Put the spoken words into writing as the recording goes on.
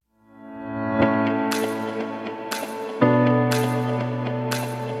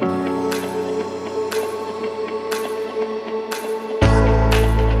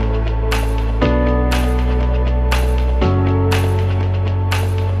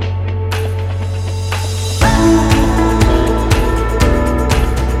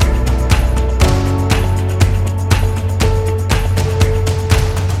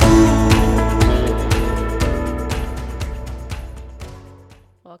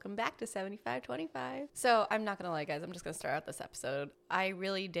welcome back to 7525. So I'm not gonna lie, guys, I'm just gonna start out this episode. I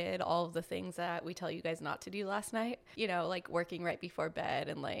really did all of the things that we tell you guys not to do last night, you know, like working right before bed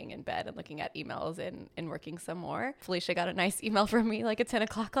and laying in bed and looking at emails and working some more. Felicia got a nice email from me like at 10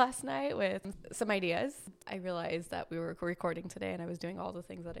 o'clock last night with some ideas. I realized that we were recording today and I was doing all the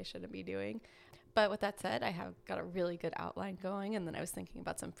things that I shouldn't be doing. But with that said, I have got a really good outline going, and then I was thinking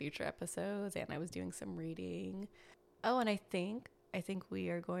about some future episodes, and I was doing some reading. Oh, and I think we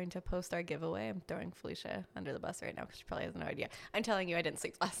are going to post our giveaway. I'm throwing Felicia under the bus right now because she probably has no idea. I'm telling you, I didn't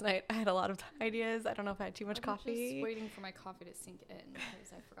sleep last night. I had a lot of ideas. I don't know if I had too much coffee. I'm just waiting for my coffee to sink in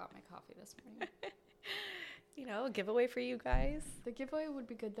because I forgot my coffee this morning. You know, a giveaway for you guys. The giveaway would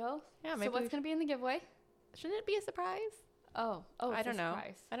be good, though. Yeah, maybe. So what's going to be in the giveaway? Shouldn't it be a surprise? Oh, I don't know.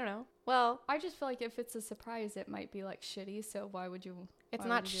 Surprise. I don't know. Well, I just feel like if it's a surprise, it might be like shitty. So why would you? It's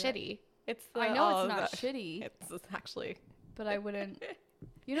not shitty. It's I know it's not shitty. It's actually. But I wouldn't.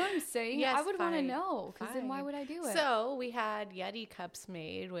 You know what I'm saying? Yes, I would want to know because then why would I do it? So we had Yeti cups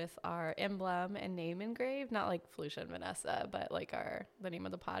made with our emblem and name engraved, not like Felicia and Vanessa, but like the name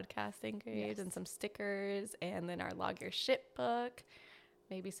of the podcast engraved, and some stickers, and then our Log Your Shit book,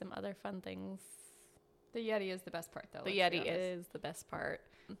 maybe some other fun things. The Yeti is the best part, though. The Yeti is the best part.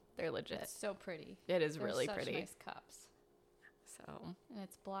 They're legit. It's so pretty. It is really such pretty. Nice cups. So. And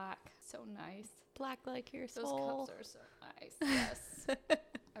it's black. So nice. Black like your soul. Those cups are so nice. Yes.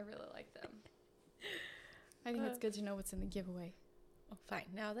 I really like them. I think it's good to know what's in the giveaway. Well, fine.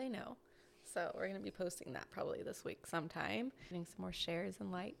 Now they know. So we're going to be posting that probably this week sometime. Getting some more shares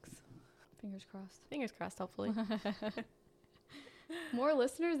and likes. Fingers crossed. Fingers crossed, hopefully. More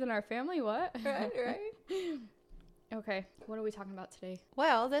listeners than our family, what? Right. Okay, what are we talking about today?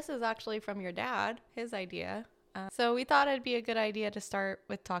 Well, this is actually from your dad, his idea. So we thought it'd be a good idea to start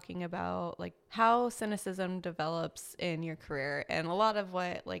with talking about like how cynicism develops in your career. And a lot of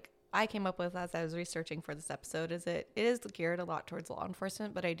what like I came up with as I was researching for this episode is it is geared a lot towards law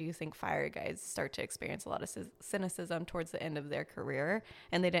enforcement, but I do think fire guys start to experience a lot of cynicism towards the end of their career,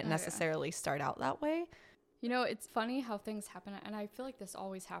 and they didn't necessarily start out that way. You know, it's funny how things happen, and I feel like this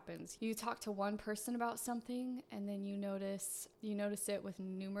always happens. You talk to one person about something, and then you notice it with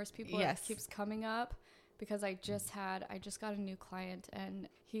numerous people. Yes. It keeps coming up because I just got a new client, and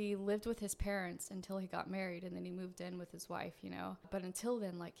he lived with his parents until he got married, and then he moved in with his wife, you know. But until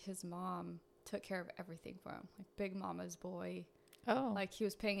then, like, his mom took care of everything for him, like big mama's boy. Oh. Like, he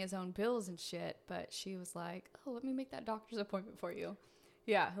was paying his own bills and shit, but she was like, oh, let me make that doctor's appointment for you.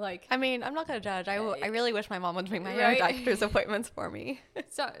 Yeah, like... I mean, I'm not going to judge. I really wish my mom would make my own doctor's appointments for me.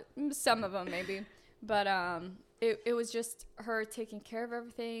 So, some of them, maybe. But it was just her taking care of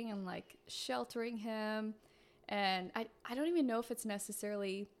everything and, like, sheltering him. And I don't even know if it's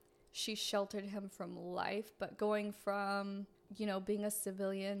necessarily she sheltered him from life, but going from, you know, being a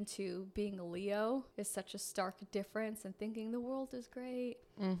civilian to being a Leo is such a stark difference, and thinking the world is great.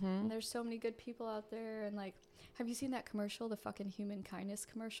 Mm-hmm. And there's so many good people out there. And, like... Have you seen that commercial, the fucking Human Kindness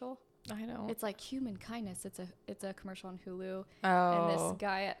commercial? I know. It's like Human Kindness. It's a commercial on Hulu. Oh. And this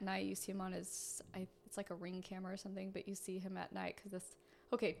guy at night, you see him on his, it's like a Ring camera or something, but you see him at night because this,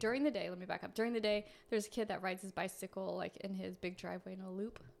 okay, during the day, let me back up. During the day, there's a kid that rides his bicycle like in his big driveway in a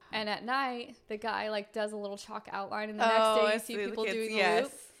loop. And at night, the guy like does a little chalk outline, and the next day you see people doing the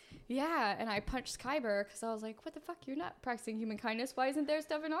loop. Yeah, and I punched Kyber because I was like, what the fuck? You're not practicing human kindness. Why isn't there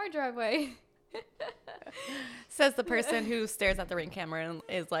stuff in our driveway? Says the person who stares at the Ring camera and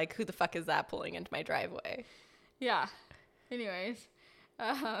is like, who the fuck is that pulling into my driveway? Yeah. Anyways,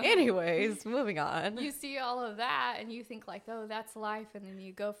 moving on. You see all of that and you think like, oh, that's life. And then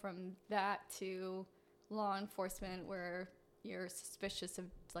you go from that to law enforcement where you're suspicious of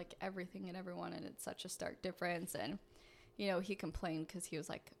like everything and everyone. And it's such a stark difference. And, you know, he complained because he was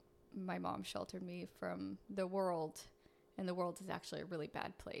like, my mom sheltered me from the world, and the world is actually a really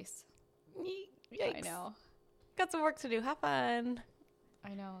bad place. Yikes. I know. Got some work to do. Have fun.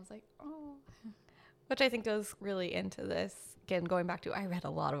 I know. I was like, oh. Which I think goes really into this. Again, going back to, I read a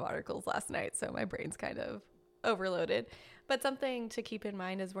lot of articles last night, so my brain's kind of overloaded. But something to keep in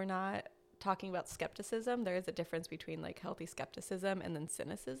mind is we're not talking about skepticism. There is a difference between like healthy skepticism and then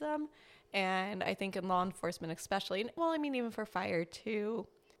cynicism. And I think in law enforcement especially, well, I mean, even for fire too,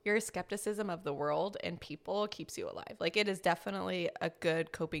 your skepticism of the world and people keeps you alive. Like, it is definitely a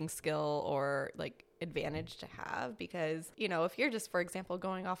good coping skill or like advantage to have, because, you know, if you're just, for example,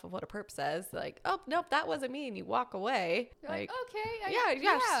 going off of what a perp says, like, oh, nope, that wasn't me, and you walk away. You're like okay.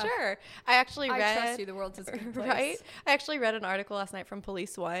 Yeah, sure. I trust you. The world's a good place. Right? I actually read an article last night from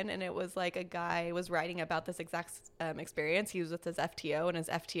Police One, and it was like a guy was writing about this exact experience. He was with his FTO, and his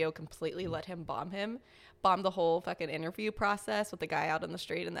FTO completely let him bomb him. bombed the whole fucking interview process with the guy out on the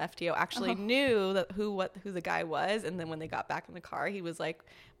street, and the FTO actually knew that who the guy was. And then when they got back in the car, he was like,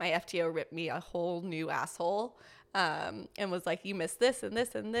 my FTO ripped me a whole new asshole, and was like, you missed this and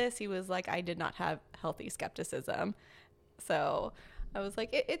this and this. He was like, I did not have healthy skepticism. So I was like,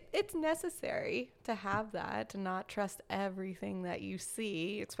 it's necessary to have that, to not trust everything that you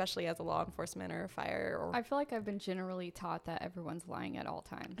see, especially as a law enforcement or a fire. Or I feel like I've been generally taught that everyone's lying at all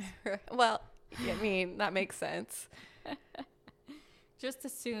times. Well, I mean, that makes sense. Just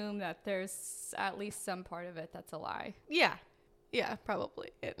assume that there's at least some part of it that's a lie. Yeah. Yeah,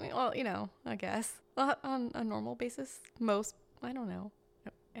 probably. Well, you know, I guess. Well, on a normal basis, most, I don't know.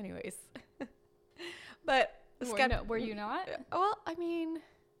 Anyways. But were you not? Well, I mean,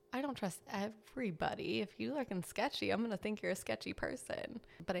 I don't trust everybody. If you looking sketchy, I'm going to think you're a sketchy person.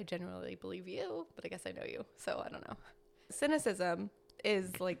 But I genuinely believe you, but I guess I know you. So I don't know. Cynicism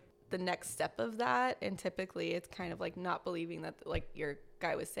is like the next step of that, and typically it's kind of like not believing that, like your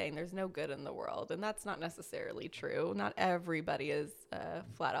guy was saying, there's no good in the world, and that's not necessarily true. Not everybody is a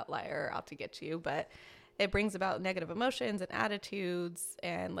flat out liar out to get you, but it brings about negative emotions and attitudes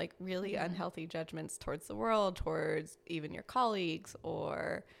and like really unhealthy judgments towards the world, towards even your colleagues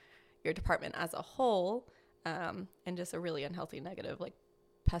or your department as a whole, and just a really unhealthy, negative, like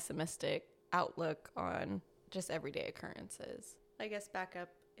pessimistic outlook on just everyday occurrences. I guess back up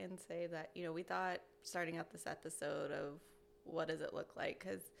and say that, you know, we thought starting out this episode of what does it look like,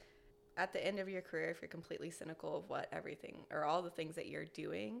 because at the end of your career, if you're completely cynical of what everything or all the things that you're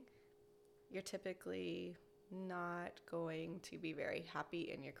doing, you're typically not going to be very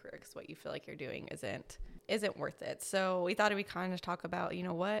happy in your career, because what you feel like you're doing isn't worth it. So we thought we'd kind of talk about, you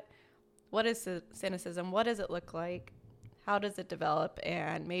know, what is cynicism? What does it look like? How does it develop?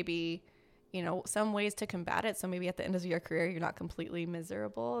 And maybe, you know, some ways to combat it. So maybe at the end of your career, you're not completely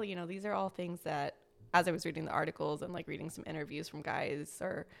miserable. You know, these are all things that, as I was reading the articles and like reading some interviews from guys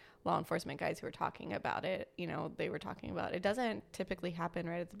or law enforcement guys who were talking about it, you know, they were talking about it doesn't typically happen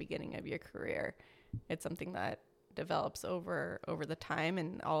right at the beginning of your career. It's something that develops over the time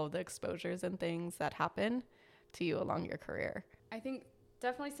and all of the exposures and things that happen to you along your career. I think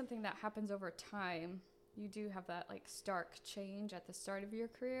definitely something that happens over time. You do have that like stark change at the start of your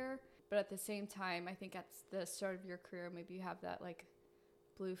career, but at the same time, I think at the start of your career, maybe you have that like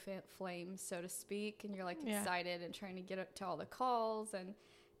blue flame, so to speak, and you're like excited and trying to get up to all the calls and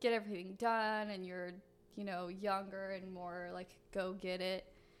get everything done, and you're, you know, younger and more like go get it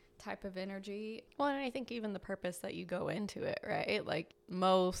type of energy. Well, and I think even the purpose that you go into it, right? Like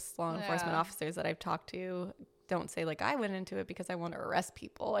most law enforcement officers that I've talked to don't say like, I went into it because I want to arrest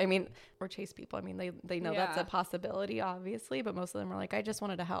people. I mean, or chase people. I mean, they know that's a possibility, obviously, but most of them are like, I just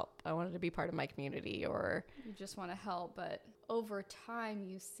wanted to help. I wanted to be part of my community, or you just want to help. But over time,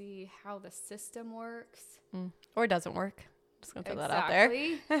 you see how the system works. Or it doesn't work. Just gonna throw that out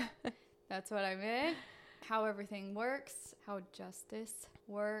there. That's what I meant. How everything works, how justice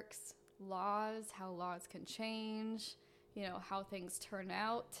works, how laws can change, you know, how things turn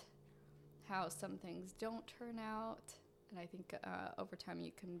out, how some things don't turn out. And I think over time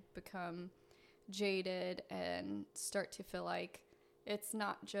you can become jaded and start to feel like it's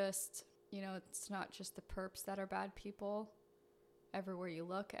not just, you know, it's not just the perps that are bad people. Everywhere you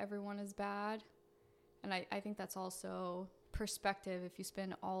look, everyone is bad. And I think that's also perspective. If you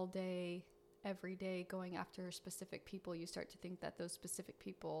spend all day, every day going after specific people, you start to think that those specific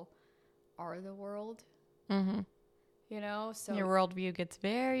people are the world. You know, so your worldview gets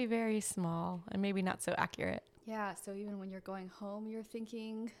very, very small and maybe not so accurate. Yeah. So even when you're going home, you're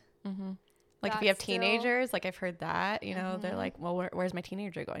thinking, like if you have teenagers, like I've heard that, you know, they're like, well, where's my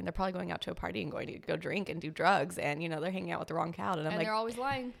teenager going? They're probably going out to a party and going to go drink and do drugs, and, you know, they're hanging out with the wrong crowd. And I'm like, they're always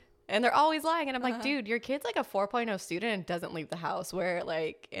lying. And they're always lying. And I'm like, dude, your kid's like a 4.0 student and doesn't leave the house, where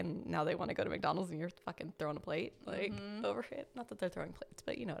like, and now they want to go to McDonald's and you're fucking throwing a plate like over it. Not that they're throwing plates,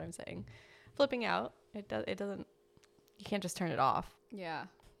 but you know what I'm saying. Flipping out. It doesn't, you can't just turn it off. Yeah.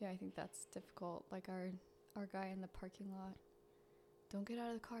 Yeah. I think that's difficult. Like our guy in the parking lot, don't get out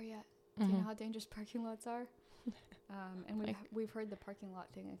of the car yet. Do you know how dangerous parking lots are? And we've heard the parking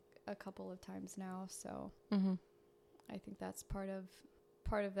lot thing a couple of times now. So I think that's part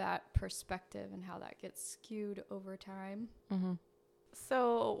of that perspective and how that gets skewed over time.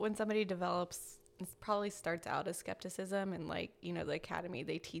 So when somebody develops, it probably starts out as skepticism, and like, you know, the academy,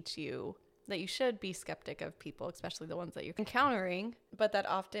 they teach you that you should be skeptic of people, especially the ones that you're encountering, but that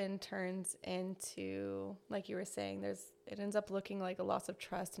often turns into, like you were saying, there's it ends up looking like a loss of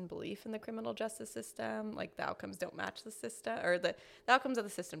trust and belief in the criminal justice system. Like the outcomes don't match the system, or the outcomes of the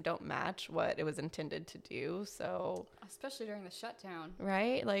system don't match what it was intended to do. So, especially during the shutdown,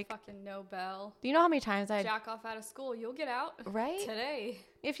 right? Like, fucking no bell. do you know how many times I jack off out of school? You'll get out right today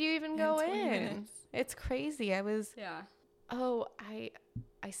if you even go 20 in. minutes. It's crazy. I was yeah. Oh, I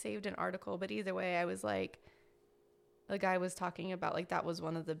saved an article, but either way, I was like, the guy was talking about like that was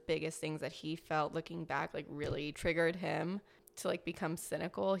one of the biggest things that he felt looking back, like really triggered him to like become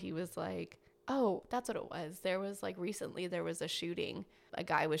cynical. He was like, oh, that's what it was. There was like recently there was a shooting. A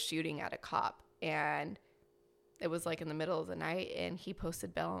guy was shooting at a cop, and it was like in the middle of the night, and he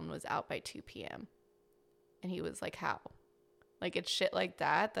posted bail and was out by 2 p.m. And he was like, how? Like it's shit like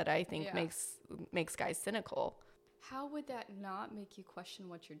that I think makes guys cynical. How would that not make you question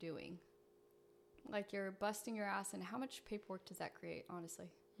what you're doing? Like you're busting your ass, and how much paperwork does that create, honestly?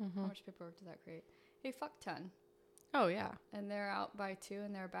 How much paperwork does that create? A fuck ton. Oh, yeah. And they're out by 2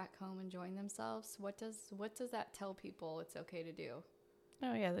 and they're back home enjoying themselves. What does that tell people it's okay to do?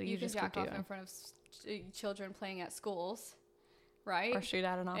 Oh, yeah, that you can just jack keep off doing. in front of children playing at schools, right? Or shoot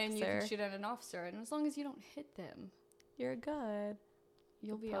at an officer. And you can shoot at an officer. And as long as you don't hit them, you're good.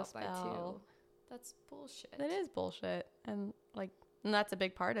 You'll be out by 2. That's bullshit. That is bullshit. And like, and that's a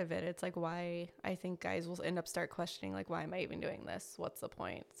big part of it. It's like why I think guys will end up start questioning, like, why am I even doing this? What's the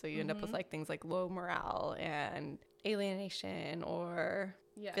point? So you end up with like things like low morale and alienation, or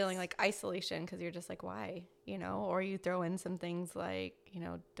feeling like isolation because you're just like, why? You know, or you throw in some things like, you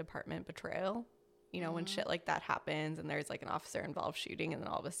know, department betrayal. You know, when shit like that happens and there's like an officer involved shooting, and then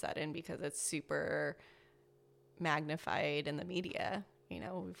all of a sudden, because it's super magnified in the media, you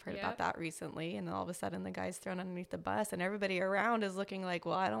know, we've heard about that recently, and then all of a sudden the guy's thrown underneath the bus, and everybody around is looking like,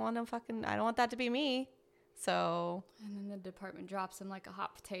 well, I don't want that to be me. So, and then the department drops him like a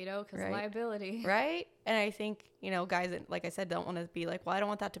hot potato because of liability. Right. And I think, you know, guys, like I said, don't want to be like, well, I don't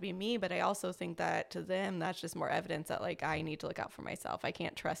want that to be me. But I also think that to them, that's just more evidence that like, I need to look out for myself. I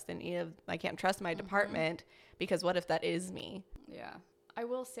can't trust my department, because what if that is me? Yeah. I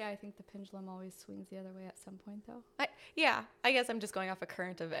will say, I think the pendulum always swings the other way at some point, though. I guess I'm just going off of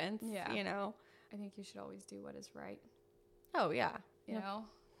current events. Yeah. You know, I think you should always do what is right. Oh, yeah. You know,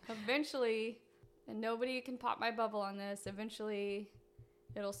 eventually, and nobody can pop my bubble on this, eventually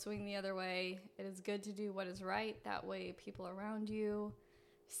it'll swing the other way. It is good to do what is right. That way people around you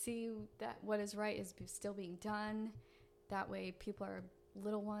see that what is right is still being done. That way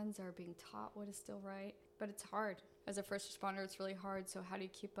little ones are being taught what is still right. But it's hard. As a first responder, it's really hard. So how do you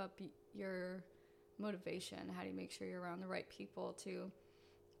keep up your motivation? How do you make sure you're around the right people to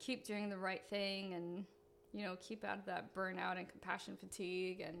keep doing the right thing, and, you know, keep out of that burnout and compassion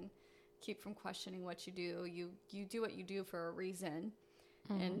fatigue, and keep from questioning what you do? You do what you do for a reason,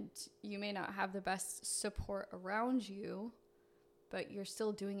 and you may not have the best support around you, but you're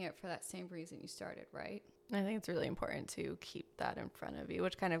still doing it for that same reason you started, right? I think it's really important to keep that in front of you,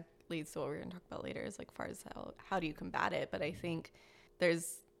 which kind of leads to what we're going to talk about later, is like, far as how do you combat it? But I think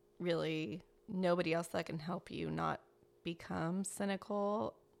there's really nobody else that can help you not become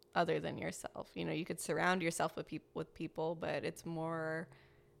cynical other than yourself. You know, you could surround yourself with people, but it's more,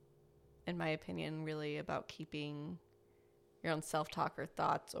 in my opinion, really about keeping your own self-talk or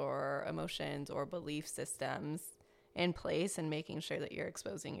thoughts or emotions or belief systems in place, and making sure that you're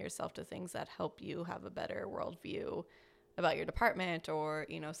exposing yourself to things that help you have a better worldview about your department or,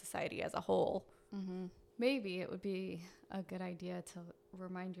 you know, society as a whole. Maybe it would be a good idea to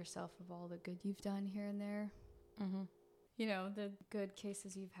remind yourself of all the good you've done here and there. You know, the good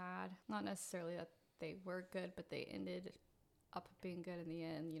cases you've had, not necessarily that they were good, but they ended up being good in the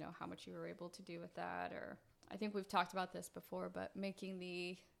end. You know, how much you were able to do with that. Or I think we've talked about this before, but making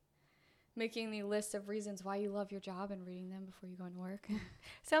the list of reasons why you love your job and reading them before you go into work.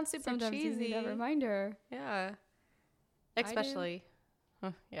 Sounds super Sometimes cheesy. You need a reminder. Yeah. Especially.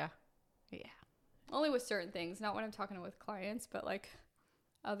 Yeah. Only with certain things, not when I'm talking with clients, but like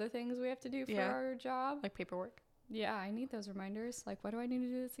other things we have to do for our job. Like paperwork. Yeah, I need those reminders. Like, why do I need to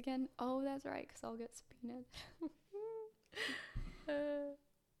do this again? Oh, that's right, because I'll get subpoenaed.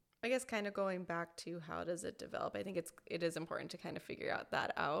 I guess kind of going back to how does it develop, I think it is important to kind of figure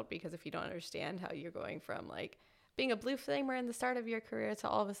that out, because if you don't understand how you're going from like being a blue flamer in the start of your career to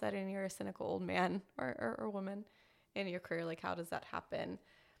all of a sudden you're a cynical old man or woman in your career, like how does that happen?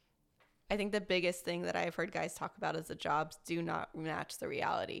 I think the biggest thing that I've heard guys talk about is the jobs do not match the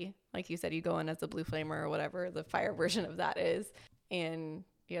reality. Like you said, you go in as a blue flamer or whatever the fire version of that is, and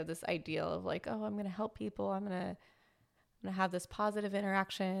you have this ideal of like, oh, I'm going to help people. I'm going to have this positive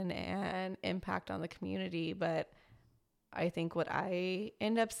interaction and impact on the community. But I think what I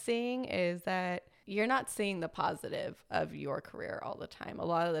end up seeing is that you're not seeing the positive of your career all the time. A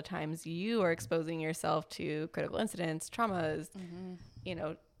lot of the times you are exposing yourself to critical incidents, traumas, you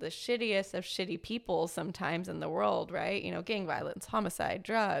know, the shittiest of shitty people sometimes in the world, right? You know, gang violence, homicide,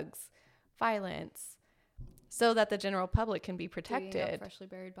 drugs, violence, so that the general public can be protected. Freshly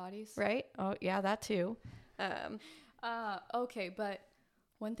buried bodies. Right? Oh, yeah, that too. Okay, but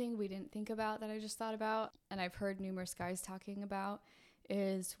one thing we didn't think about that I just thought about, and I've heard numerous guys talking about,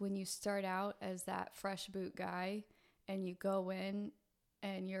 is when you start out as that fresh boot guy and you go in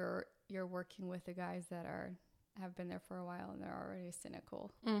and you're working with the guys that have been there for a while and they're already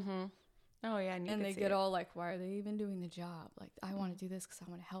cynical. Mm-hmm. Oh, yeah. And they get all like, why are they even doing the job? Like, I want to do this because I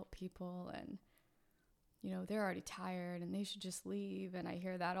want to help people. And, you know, they're already tired and they should just leave. And I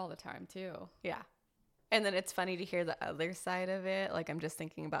hear that all the time, too. Yeah. And then it's funny to hear the other side of it. Like, I'm just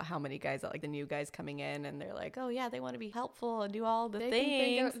thinking about how many guys, like the new guys coming in, and they're like, oh, yeah, they want to be helpful and do all the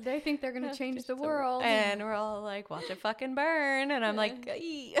things. They think they're going to change the world. And we're all like, watch it fucking burn. And I'm like,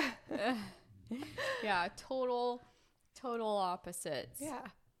 yeah, total opposites. Yeah.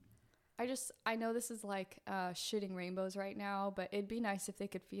 I know this is like shitting rainbows right now, but it'd be nice if they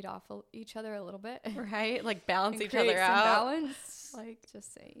could feed off each other a little bit. Right? Like balance and each other out. Balance. Like,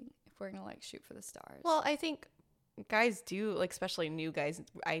 just saying, if we're going to like shoot for the stars. Well, I think guys do, like, especially new guys,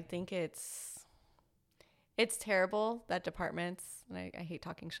 I think it's terrible that departments, and I hate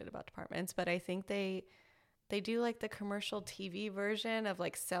talking shit about departments, but I think they do like the commercial TV version of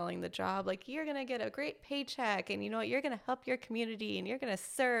like selling the job. Like, you're going to get a great paycheck and you know what, you're going to help your community and you're going to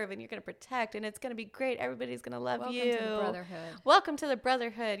serve and you're going to protect and it's going to be great. Everybody's going to love you. Welcome to the brotherhood. Welcome to the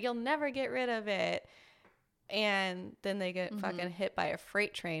brotherhood. You'll never get rid of it. And then they get fucking hit by a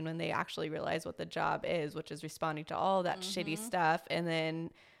freight train when they actually realize what the job is, which is responding to all that shitty stuff and then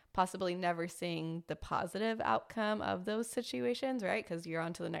possibly never seeing the positive outcome of those situations, right? Because you're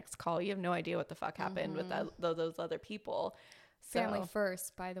on to the next call. You have no idea what the fuck happened with those other people. So, family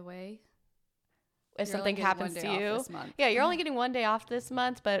first, by the way. If something happens to you, yeah, you're only getting 1 day off this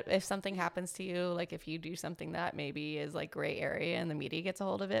month. But if something happens to you, like if you do something that maybe is like gray area and the media gets a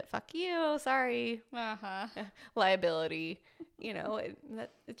hold of it, fuck you. Sorry. Liability. You know,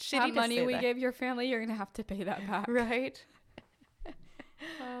 it's shitty. That money we gave your family, you're going to have to pay that back. Right.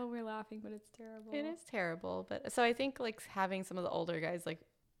 Oh, we're laughing, but it's terrible. It is terrible. But so I think like having some of the older guys like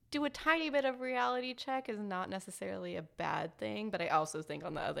do a tiny bit of reality check is not necessarily a bad thing. But I also think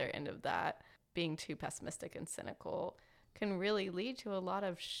on the other end of that, being too pessimistic and cynical can really lead to a lot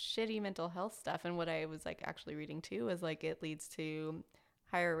of shitty mental health stuff. And what I was like actually reading too is like it leads to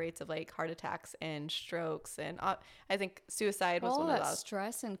higher rates of like heart attacks and strokes. And I think suicide was all one that of those.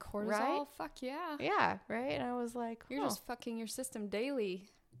 Stress and cortisol. Right? Fuck yeah. Yeah. Right. And I was like, you're just fucking your system daily.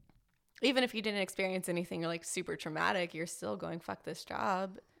 Even if you didn't experience anything like super traumatic, you're still going, fuck this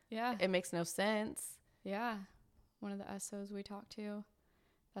job. Yeah. It makes no sense. Yeah. One of the SOs we talked to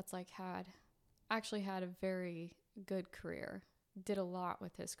that's like actually had a very good career, did a lot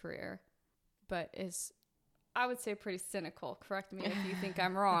with his career, but is, I would say, pretty cynical. Correct me if you think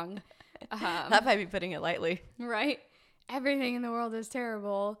I'm wrong. That might be putting it lightly. Right? Everything in the world is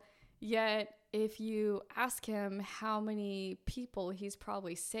terrible. Yet, if you ask him how many people he's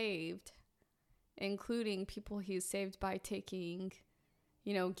probably saved, including people he's saved by taking,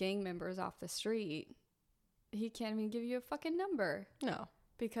 you know, gang members off the street, he can't even give you a fucking number. No.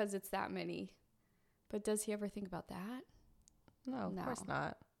 Because it's that many. But does he ever think about that? No, of course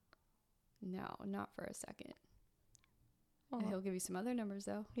not. No, not for a second. Well, he'll give you some other numbers,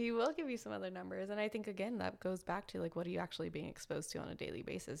 though. He will give you some other numbers. And I think, again, that goes back to, like, what are you actually being exposed to on a daily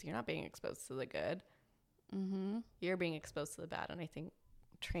basis? You're not being exposed to the good. Mm-hmm. You're being exposed to the bad. And I think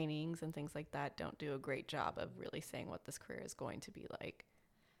trainings and things like that don't do a great job of really saying what this career is going to be like.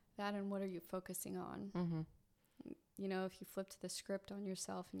 That and what are you focusing on? Mm-hmm. You know, if you flipped the script on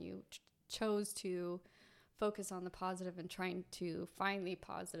yourself and you chose to focus on the positive and trying to find the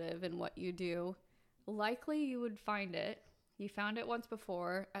positive in what you do, likely you would find it. You found it once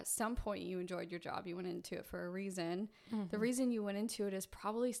before. At some point you enjoyed your job. You went into it for a reason. Mm-hmm. The reason you went into it is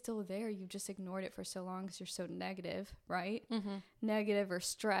probably still there. You've just ignored it for so long because you're so negative, right? Mm-hmm. Negative or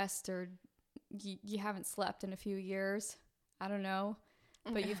stressed, or you haven't slept in a few years. I don't know.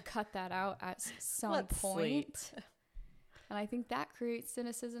 But you've cut that out at some point. And I think that creates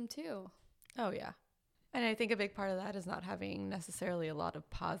cynicism too. Oh, yeah. And I think a big part of that is not having necessarily a lot of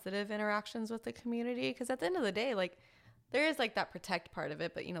positive interactions with the community. Because at the end of the day, like, there is like that protect part of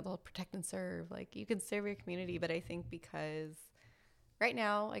it, but you know, the whole protect and serve, like you can serve your community. But I think because right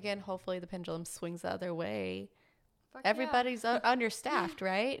now, again, hopefully the pendulum swings the other way. Fuck everybody's understaffed,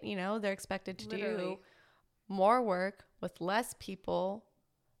 right? You know, they're expected to do more work with less people,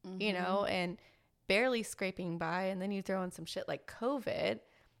 you know, and barely scraping by, and then you throw in some shit like COVID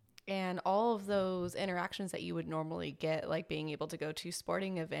and all of those interactions that you would normally get, like being able to go to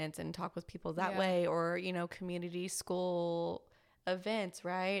sporting events and talk with people that way, or, you know, community school events,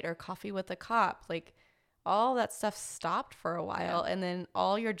 right? Or coffee with a cop. Like all that stuff stopped for a while. And then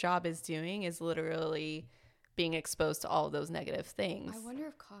all your job is doing is literally being exposed to all of those negative things. I wonder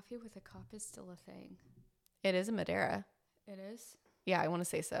if coffee with a cop is still a thing. It is in Madeira. It is? Yeah, I want to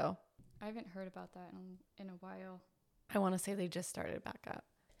say so. I haven't heard about that in a while. I want to say they just started back up.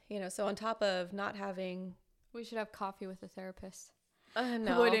 You know, so on top of not having... We should have coffee with a therapist.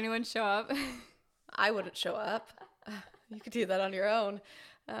 No. Would anyone show up? I wouldn't show up. You could do that on your own.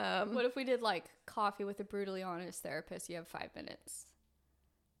 What if we did like coffee with a brutally honest therapist? You have 5 minutes.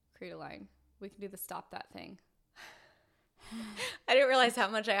 Create a line. We can do the stop that thing. I didn't realize how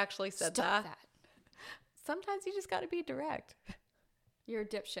much I actually said Stop that. Sometimes you just got to be direct. You're a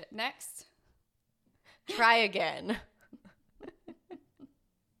dipshit. Next. Try again.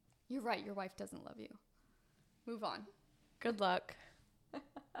 You're right. Your wife doesn't love you. Move on. Good luck.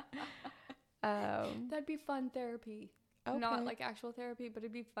 That'd be fun therapy. Okay. Not like actual therapy, but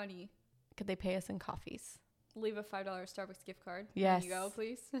it'd be funny. Could they pay us in coffees? Leave a $5 Starbucks gift card. Yes. There you go,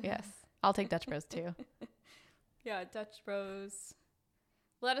 please. Yes. I'll take Dutch Bros too. Yeah, Dutch Bros.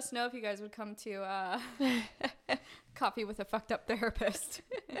 Let us know if you guys would come to coffee with a fucked up therapist.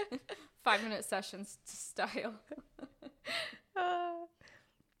 5-minute sessions style.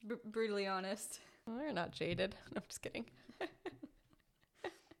 Brutally honest. We're not jaded. No, I'm just kidding. It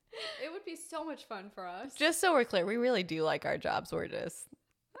would be so much fun for us. Just so we're clear, we really do like our jobs. It's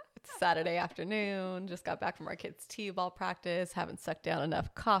Saturday afternoon, just got back from our kids' t-ball practice, haven't sucked down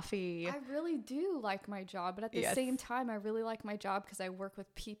enough coffee. I really do like my job, but at the same time, I really like my job because I work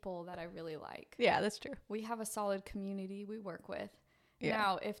with people that I really like. Yeah, that's true. We have a solid community we work with. Yeah.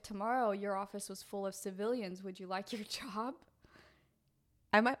 Now, if tomorrow your office was full of civilians, would you like your job?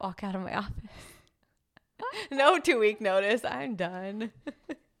 I might walk out of my office. No 2-week notice. I'm done.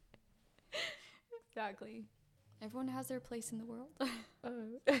 Exactly. Everyone has their place in the world.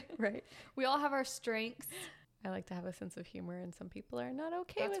 Right. We all have our strengths. I like to have a sense of humor, and some people are not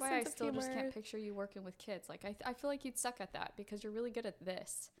okay with sense of humor. That's why I still just can't picture you working with kids. Like, I feel like you'd suck at that because you're really good at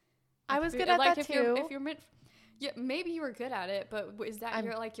this. I was good at that too. If you're meant... Yeah, maybe you were good at it, but is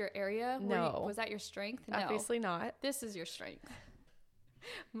that your area? No. Was that your strength? No. Obviously not. This is your strength.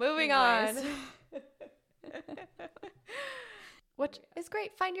 Moving on. Which is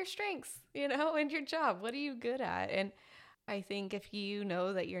great. Find your strengths, in your job. What are you good at? And I think if you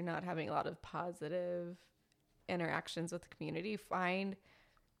know that you're not having a lot of positive interactions with the community, find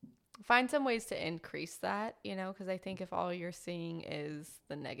some ways to increase that, because I think if all you're seeing is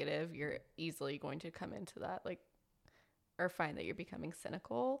the negative, you're easily going to come into that, or find that you're becoming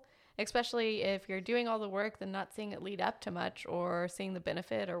cynical, especially if you're doing all the work, then not seeing it lead up to much or seeing the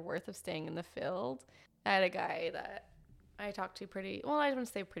benefit or worth of staying in the field. I had a guy that I talked to I don't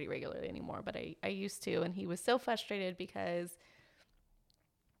say pretty regularly anymore, but I used to, and he was so frustrated because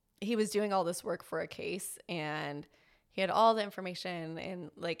he was doing all this work for a case and he had all the information and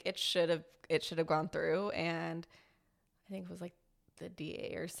it should have gone through, and I think it was the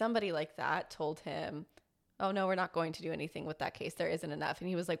DA or somebody like that told him, oh no, we're not going to do anything with that case. There isn't enough. And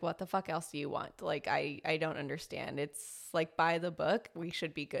he was like, what the fuck else do you want? I don't understand. It's by the book, we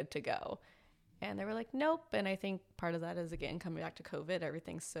should be good to go. And they were like, nope. And I think part of that is, again, coming back to COVID,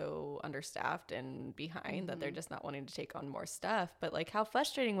 everything's so understaffed and behind that they're just not wanting to take on more stuff. But how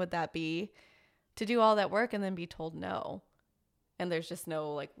frustrating would that be to do all that work and then be told no? And there's just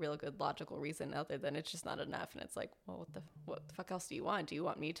no real good logical reason other than it's just not enough. And it's well, what the fuck else do you want? Do you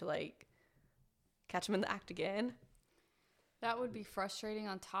want me to catch them in the act again? That would be frustrating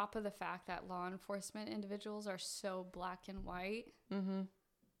on top of the fact that law enforcement individuals are so black and white. Mm-hmm.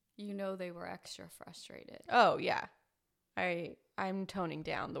 They were extra frustrated. Oh, yeah. I'm toning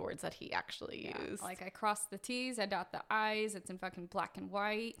down the words that he actually used. I crossed the T's, I dot the I's, it's in fucking black and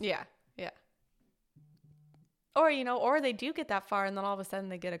white. Yeah, yeah. Or, or they do get that far and then all of a sudden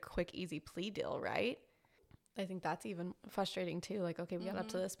they get a quick, easy plea deal, right? I think that's even frustrating too. Okay, we got up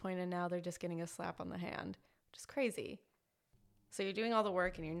to this point and now they're just getting a slap on the hand, which is crazy. So you're doing all the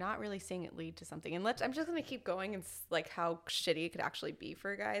work and you're not really seeing it lead to something. And I'm just going to keep going and how shitty it could actually be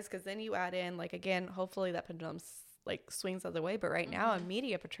for guys. Because then you add in again, hopefully that pendulum swings the other way. But right now a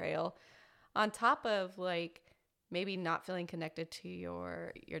media portrayal on top of maybe not feeling connected to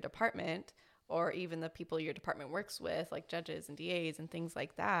your department or even the people your department works with, like judges and DAs and things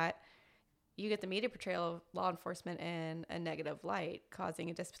like that. You get the media portrayal of law enforcement in a negative light, causing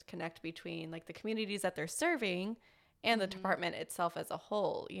a disconnect between the communities that they're serving and the department itself as a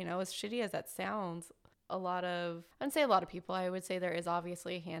whole. You know, as shitty as that sounds, I wouldn't say a lot of people, I would say there is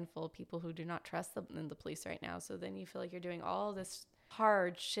obviously a handful of people who do not trust in the police right now. So then you feel like you're doing all this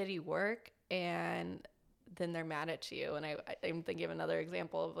hard, shitty work, and then they're mad at you. And I'm thinking of another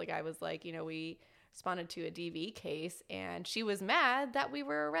example of, like, I was like, you know, we responded to a DV case, and she was mad that we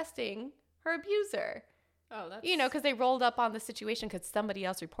were arresting her abuser. Oh, that's... You know, because they rolled up on the situation because somebody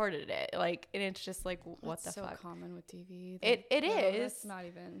else reported it. Like, and it's just like, what the fuck? That's so common with DV. It is.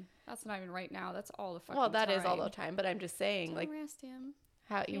 That's not even right now. That's all the fucking time. Well, that is all the time, but I'm just saying, Don't like, arrest him.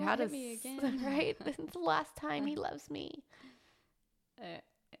 how does me again. right? This is the last time he loves me.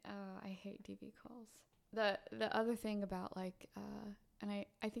 I hate DV calls. The other thing about, like, and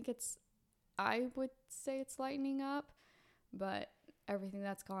I think I would say it's lightening up, but everything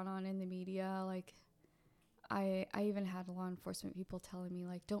that's gone on in the media, like, I even had law enforcement people telling me,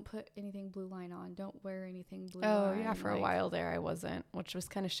 like, don't put anything blue line on, don't wear anything blue line. Oh yeah, for a while there I wasn't, which was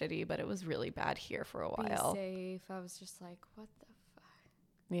kind of shitty, but it was really bad here for a while. Be safe. I was just like, what the fuck?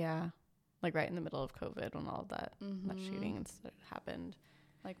 Yeah, like right in the middle of COVID when all that shooting and stuff happened.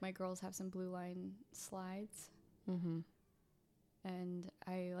 Like, my girls have some blue line slides, and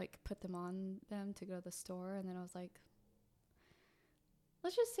I, like, put them on them to go to the store, and then I was like,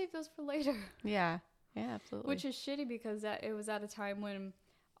 let's just save those for later. Yeah, absolutely. Which is shitty because it was at a time when,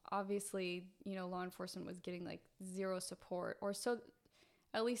 obviously, you know, law enforcement was getting, like, zero support, or so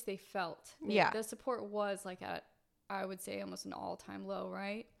at least they felt. The support was, like, at, I would say, almost an all-time low,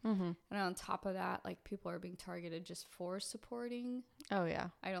 right? And on top of that, like, people are being targeted just for supporting. Oh yeah.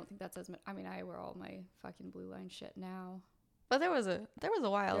 I don't think that's as much. I mean, I wear all my fucking blue line shit now. But there was a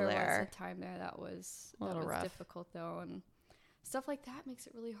while there. There was a time there that was rough. Difficult though, and stuff like that makes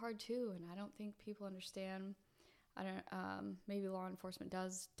it really hard too. And I don't think people understand. I don't. Maybe law enforcement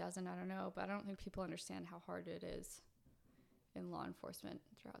doesn't. I don't know, but I don't think people understand how hard it is in law enforcement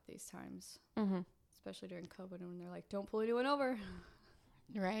throughout these times. Especially during COVID, when they're like, don't pull anyone over.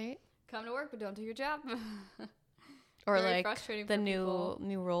 Right. Come to work, but don't do your job. Or like the new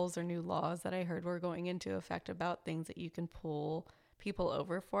rules or new laws that I heard were going into effect about things that you can pull people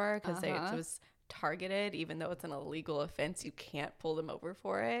over for because it was targeted, even though it's an illegal offense. You can't pull them over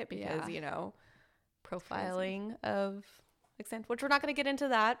for it because, you know, profiling of extent, which we're not going to get into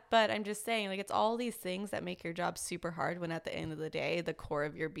that, but I'm just saying, like, it's all these things that make your job super hard when at the end of the day, the core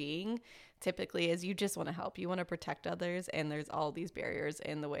of your being typically is you just want to help, you want to protect others, and there's all these barriers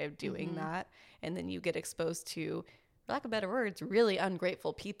in the way of doing that, and then you get exposed to, for lack of better words, really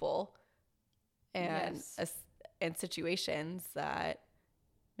ungrateful people and and situations that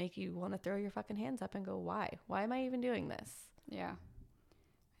make you want to throw your fucking hands up and go, why am I even doing this? Yeah,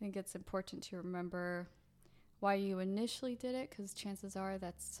 I think it's important to remember why you initially did it, because chances are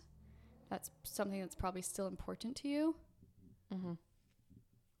that's something that's probably still important to you.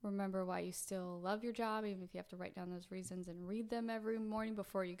 Remember why you still love your job, even if you have to write down those reasons and read them every morning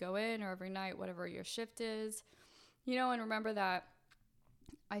before you go in, or every night, whatever your shift is. You know, and remember that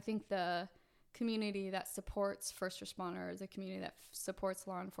I think the community that supports first responders, the community that supports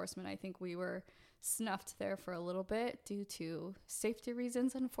law enforcement, I think we were snuffed there for a little bit due to safety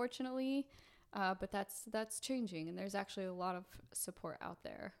reasons, unfortunately. But that's changing, and there's actually a lot of support out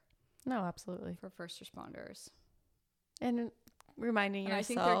there. No, absolutely. For first responders. And reminding yourself. I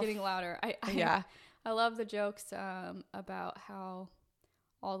think they're getting louder. I love the jokes about how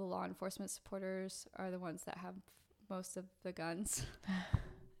all the law enforcement supporters are the ones that have most of the guns.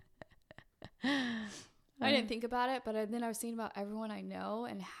 I didn't think about it, but then I was thinking about everyone I know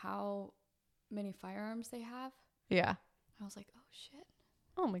and how many firearms they have. Yeah. I was like, oh, shit.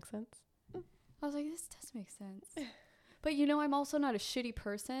 Oh, makes sense. I was like, this does make sense. But, you know, I'm also not a shitty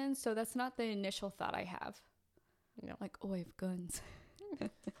person, so that's not the initial thought I have. No. Like, oh, I have guns.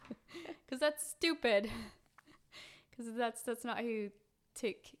 Because that's stupid. Because that's not how you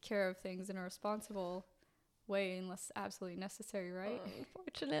take care of things in a responsible way unless absolutely necessary, right?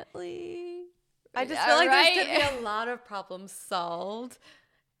 Unfortunately. I just feel like there's going to be a lot of problems solved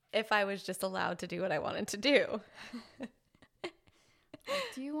if I was just allowed to do what I wanted to do.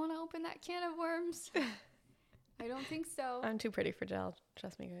 Do you want to open that can of worms? I don't think so. I'm too pretty for jail.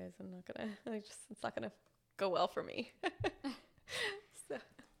 Trust me, guys. I'm not gonna. It's not gonna go well for me. So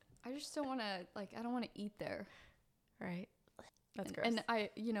I just don't want to. Like, I don't want to eat there. Right. That's gross.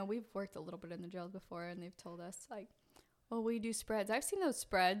 And we've worked a little bit in the jail before, and they've told us, like, oh, we do spreads. I've seen those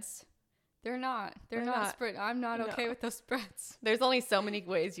spreads. They're not spread. I'm not okay with those spreads. There's only so many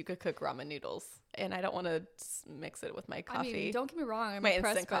ways you could cook ramen noodles, and I don't want to mix it with my coffee. I mean, don't get me wrong. I'm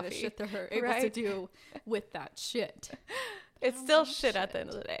impressed by the shit that they're able to do with that shit. It's still shit at the end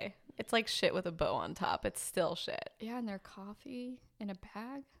of the day. It's like shit with a bow on top. It's still shit. Yeah, and their coffee in a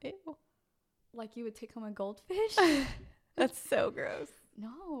bag. Ew. Like you would take home a goldfish. That's so gross.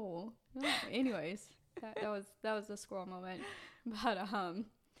 No. Anyways, that was a squirrel moment. But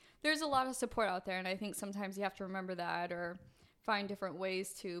there's a lot of support out there, and I think sometimes you have to remember that or find different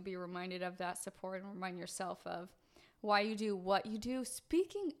ways to be reminded of that support and remind yourself of why you do what you do.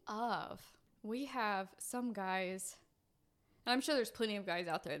 Speaking of, we have some guys, and I'm sure there's plenty of guys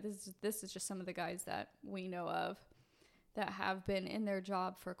out there. This is just some of the guys that we know of that have been in their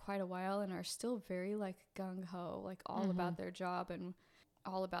job for quite a while and are still very like gung-ho, like all about their job and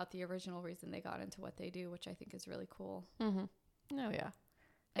all about the original reason they got into what they do, which I think is really cool. Oh, yeah.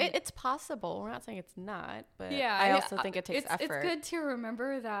 It's possible. We're not saying it's not, but yeah, I also think it takes effort. It's good to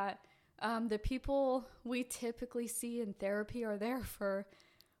remember that the people we typically see in therapy are there for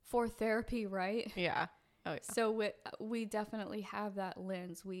therapy, right? Yeah. Oh, yeah. So we definitely have that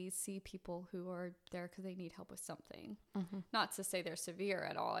lens. We see people who are there because they need help with something. Not to say they're severe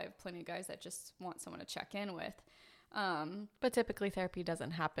at all. I have plenty of guys that just want someone to check in with. But typically therapy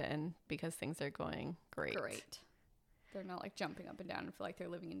doesn't happen because things are going great. They're not like jumping up and down and feel like they're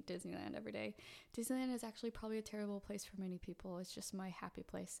living in Disneyland every day. Disneyland is actually probably a terrible place for many people. It's just my happy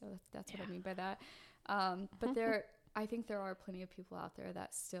place. So that's what I mean by that. But I think there are plenty of people out there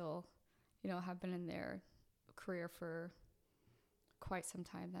that still, have been in their career for quite some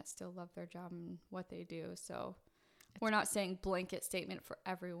time that still love their job and what they do. So we're not saying blanket statement for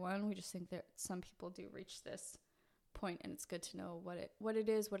everyone. We just think that some people do reach this point, and it's good to know what it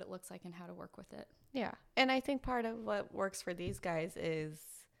is, what it looks like, and how to work with it. Yeah. And I think part of what works for these guys is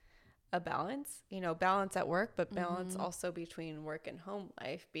a balance, balance at work, but balance also between work and home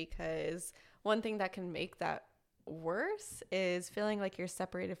life, because one thing that can make that worse is feeling like you're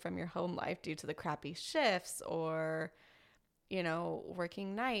separated from your home life due to the crappy shifts or,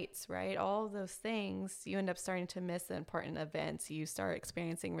 working nights, right? All of those things, you end up starting to miss the important events. You start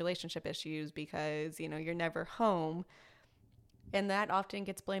experiencing relationship issues because, you're never home. And that often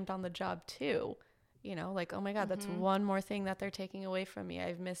gets blamed on the job too. Like, oh my God, that's one more thing that they're taking away from me.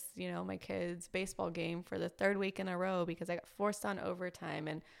 I've missed, my kid's baseball game for the third week in a row because I got forced on overtime.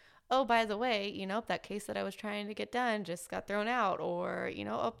 And, oh, by the way, that case that I was trying to get done just got thrown out, or,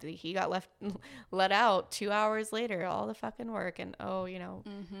 he got let out 2 hours later, all the fucking work. And, oh,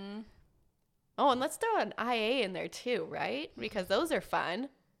 and let's throw an IA in there too, right? Because those are fun.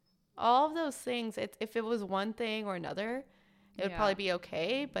 All of those things, if it was one thing or another, it would probably be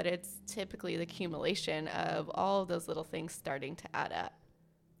okay, but it's typically the accumulation of all of those little things starting to add up.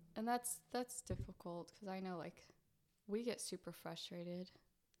 And that's difficult because I know, like, we get super frustrated.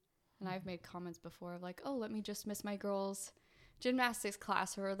 And I've made comments before of like, oh, let me just miss my girls' gymnastics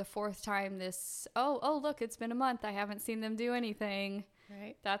class for the fourth time this. Oh, look, it's been a month. I haven't seen them do anything.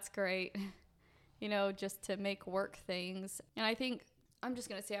 Right. That's great. Just to make work things. And I think I'm just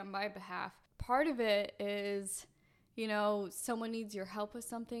going to say on my behalf, part of it is, someone needs your help with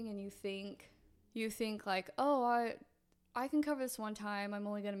something and you think like, oh, I can cover this one time. I'm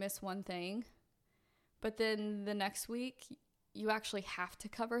only going to miss one thing. But then the next week, you actually have to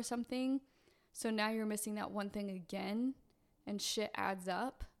cover something. So now you're missing that one thing again and shit adds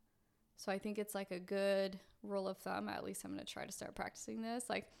up. So I think it's like a good rule of thumb. At least I'm going to try to start practicing this.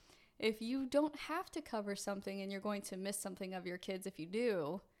 Like, if you don't have to cover something and you're going to miss something of your kids, if you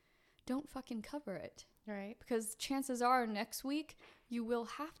do, don't fucking cover it. Right. Because chances are next week you will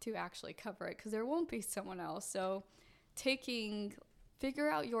have to actually cover it because there won't be someone else. So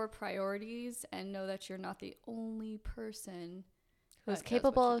figure out your priorities and know that you're not the only person who's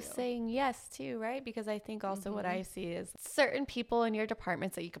capable of saying yes too, right? Because I think also what I see is certain people in your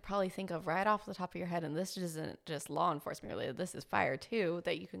departments that you could probably think of right off the top of your head, and this isn't just law enforcement related, this is fire too,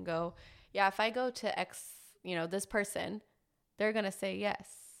 that you can go, yeah, if I go to X, this person, they're going to say yes.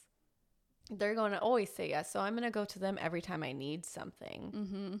 They're going to always say yes. So I'm going to go to them every time I need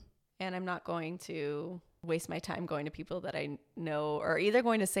something. And I'm not going to waste my time going to people that I know are either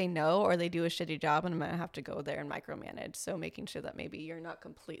going to say no or they do a shitty job and I'm going to have to go there and micromanage. So making sure that maybe you're not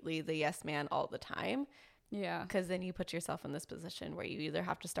completely the yes man all the time. Yeah. Because then you put yourself in this position where you either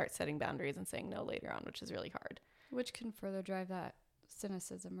have to start setting boundaries and saying no later on, which is really hard. Which can further drive that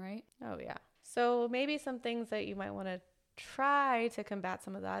cynicism, right? Oh, yeah. So maybe some things that you might want to try to combat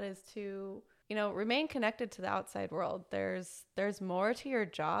some of that is to, remain connected to the outside world. There's more to your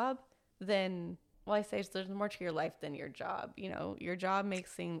job than... Well, I say there's more to your life than your job. Your job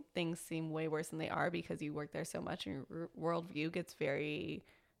makes things seem way worse than they are because you work there so much and your worldview gets very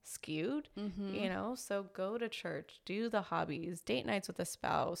skewed, So go to church, do the hobbies, date nights with a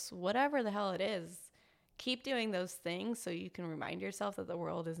spouse, whatever the hell it is. keep doing those things so you can remind yourself that the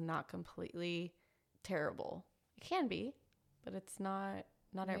world is not completely terrible. It can be, but it's not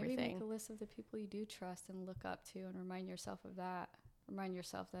Maybe everything. Make a list of the people you do trust and look up to, and remind yourself of that. Remind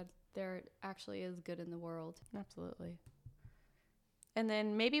yourself that there actually is good in the world. Absolutely. And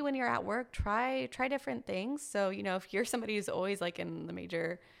then maybe when you're at work, try different things. So, you know, if you're somebody who's always like in the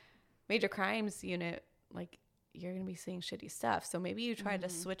major crimes unit, like you're going to be seeing shitty stuff. So maybe you try to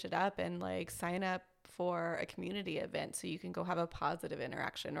switch it up and like sign up for a community event so you can go have a positive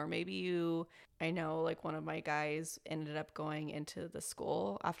interaction. Or maybe I know like one of my guys ended up going into the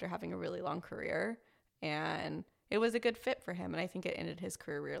school after having a really long career, and it was a good fit for him. And I think it ended his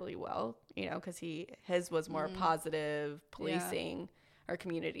career really well, you know, because his was more positive policing or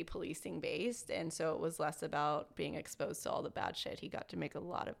community policing based. And so it was less about being exposed to all the bad shit. He got to make a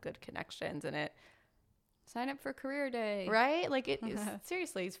lot of good connections in it. Sign up for career day. Right? Like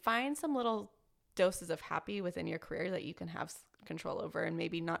seriously, find some little doses of happy within your career that you can have control over, and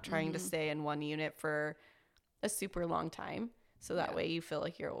maybe not trying to stay in one unit for a super long time. So that way you feel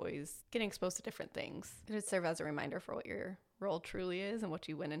like you're always getting exposed to different things. It would serve as a reminder for what your role truly is and what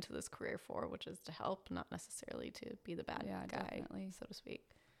you went into this career for, which is to help, not necessarily to be the bad guy, definitely, so to speak.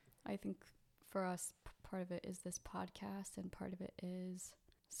 I think for us, part of it is this podcast, and part of it is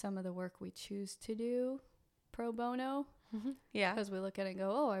some of the work we choose to do pro bono. Yeah. Because we look at it and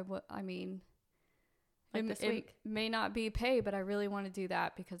go, I mean, like this week. It may not be pay, but I really want to do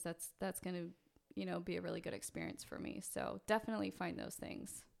that because that's going to, you know, be a really good experience for me. So definitely find those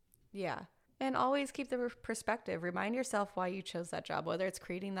things. Yeah. And always keep the perspective. Remind yourself why you chose that job, whether it's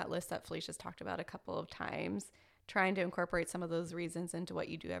creating that list that Felicia's talked about a couple of times, trying to incorporate some of those reasons into what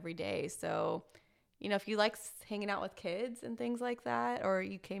you do every day. So, you know, if you like hanging out with kids and things like that, or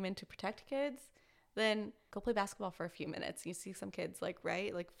you came in to protect kids, then go play basketball for a few minutes. You see some kids like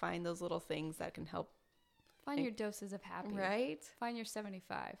find those little things that can help. Find your doses of happy. Right? Find your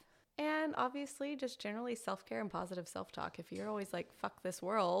 75. And obviously just generally self-care and positive self-talk. If you're always like, fuck this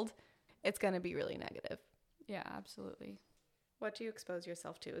world, it's going to be really negative. Yeah, absolutely. What you expose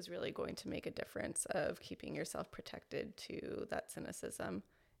yourself to is really going to make a difference of keeping yourself protected to that cynicism.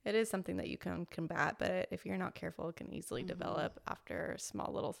 It is something that you can combat, but if you're not careful, it can easily develop after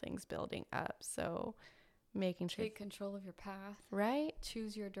small little things building up. So making sure. Take control of your path. Right?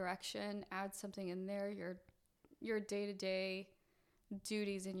 Choose your direction. Add something in there. Your day-to-day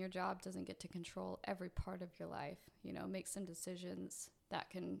duties in your job doesn't get to control every part of your life. You know, make some decisions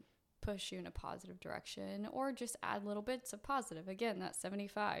that can push you in a positive direction, or just add little bits of positive. Again, that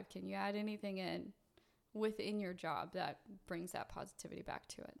 75. Can you add anything in within your job that brings that positivity back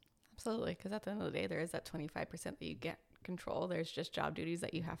to it? Absolutely. Because at the end of the day, there is that 25% that you get control. There's just job duties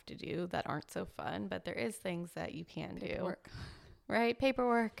that you have to do that aren't so fun, but there is things that you can do. Right?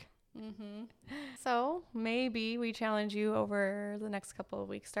 Paperwork. So maybe we challenge you over the next couple of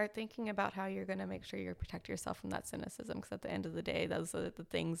weeks. Start thinking about how you're going to make sure you protect yourself from that cynicism, because at the end of the day, those are the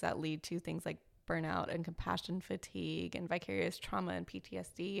things that lead to things like burnout and compassion fatigue and vicarious trauma and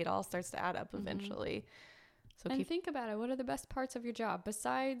PTSD. It all starts to add up eventually. So think about it. What are the best parts of your job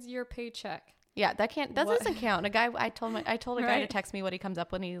besides your paycheck? Yeah, that doesn't count. I told a guy to text me what he comes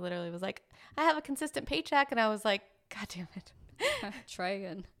up with, and he literally was like, I have a consistent paycheck. And I was like, God damn it. Try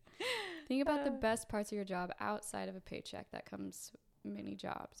again. Think about the best parts of your job outside of a paycheck. That comes many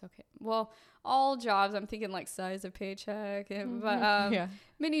jobs. Okay. Well, all jobs, I'm thinking like size of paycheck, but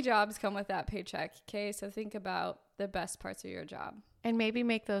many jobs come with that paycheck. Okay. So think about the best parts of your job. And maybe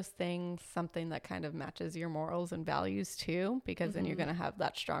make those things something that kind of matches your morals and values too, because then you're going to have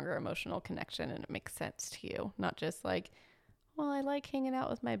that stronger emotional connection and it makes sense to you. Not just like, well, I like hanging out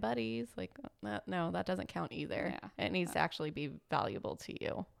with my buddies. Like, no, that doesn't count either. Yeah. It needs to actually be valuable to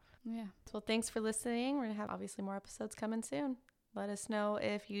you. Yeah. So thanks for listening. We're going to have obviously more episodes coming soon. Let us know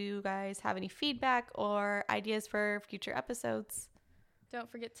if you guys have any feedback or ideas for future episodes.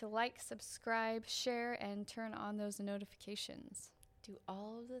 Don't forget to like, subscribe, share, and turn on those notifications. Do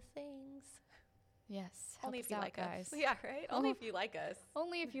all of the things. Yes. Only if you like us. Yeah, right? Only if you like us.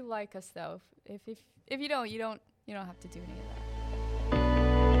 Only if you like us, though. If you don't, you don't have to do any of that.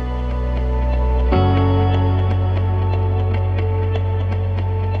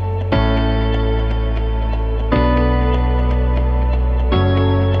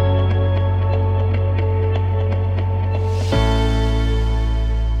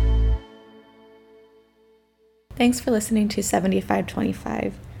 Thanks for listening to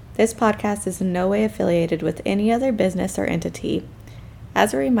 7525. This podcast is in no way affiliated with any other business or entity.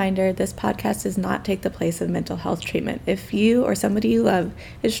 As a reminder, this podcast does not take the place of mental health treatment. If you or somebody you love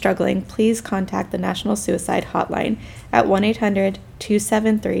is struggling, please contact the National Suicide Hotline at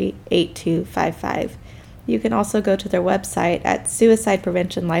 1-800-273-8255. You can also go to their website at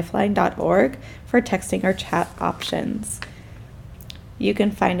suicidepreventionlifeline.org for texting or chat options. You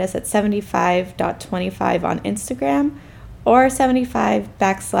can find us at 75.25 on Instagram or 75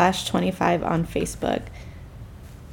 /25 on Facebook.